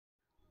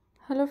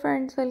Hello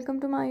friends, welcome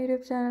to my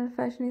YouTube channel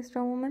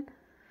Fashionista Woman.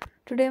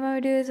 Today my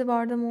video is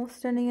about the most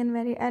stunning and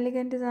very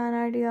elegant design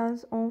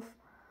ideas of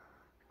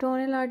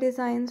tonal art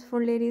designs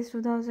for ladies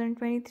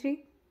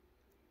 2023.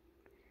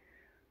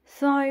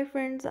 So hi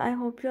friends, I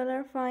hope you all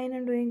are fine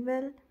and doing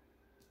well.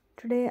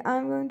 Today I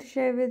am going to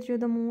share with you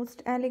the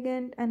most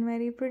elegant and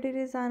very pretty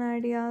design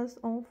ideas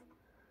of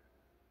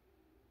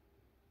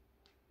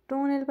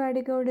tonal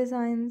pedicure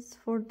designs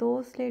for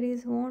those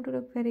ladies who want to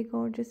look very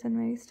gorgeous and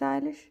very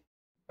stylish.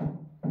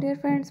 Dear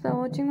friends, by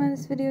watching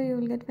this video you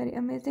will get very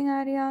amazing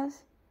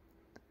ideas.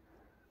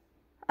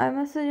 I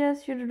must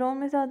suggest you to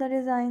don't miss out the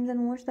designs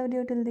and watch the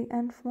video till the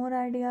end for more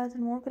ideas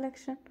and more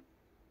collection.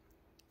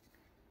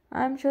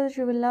 I am sure that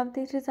you will love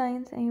these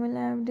designs and you will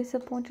never be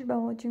disappointed by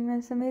watching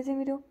this amazing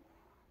video.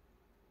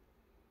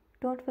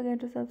 Don't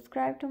forget to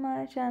subscribe to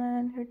my channel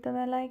and hit the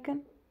bell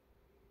icon.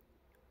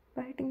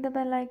 By hitting the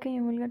bell icon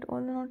you will get all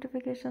the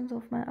notifications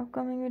of my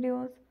upcoming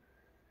videos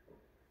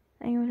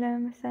and you will never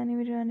miss any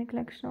video or any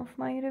collection of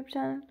my YouTube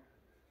channel.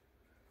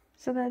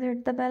 So guys,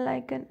 hit the bell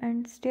icon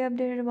and stay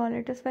updated about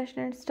latest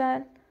fashion and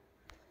style.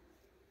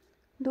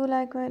 Do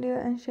like my video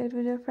and share it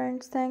with your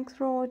friends. Thanks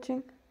for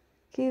watching.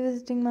 Keep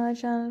visiting my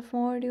channel for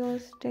more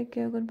videos. Take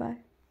care.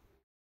 Goodbye.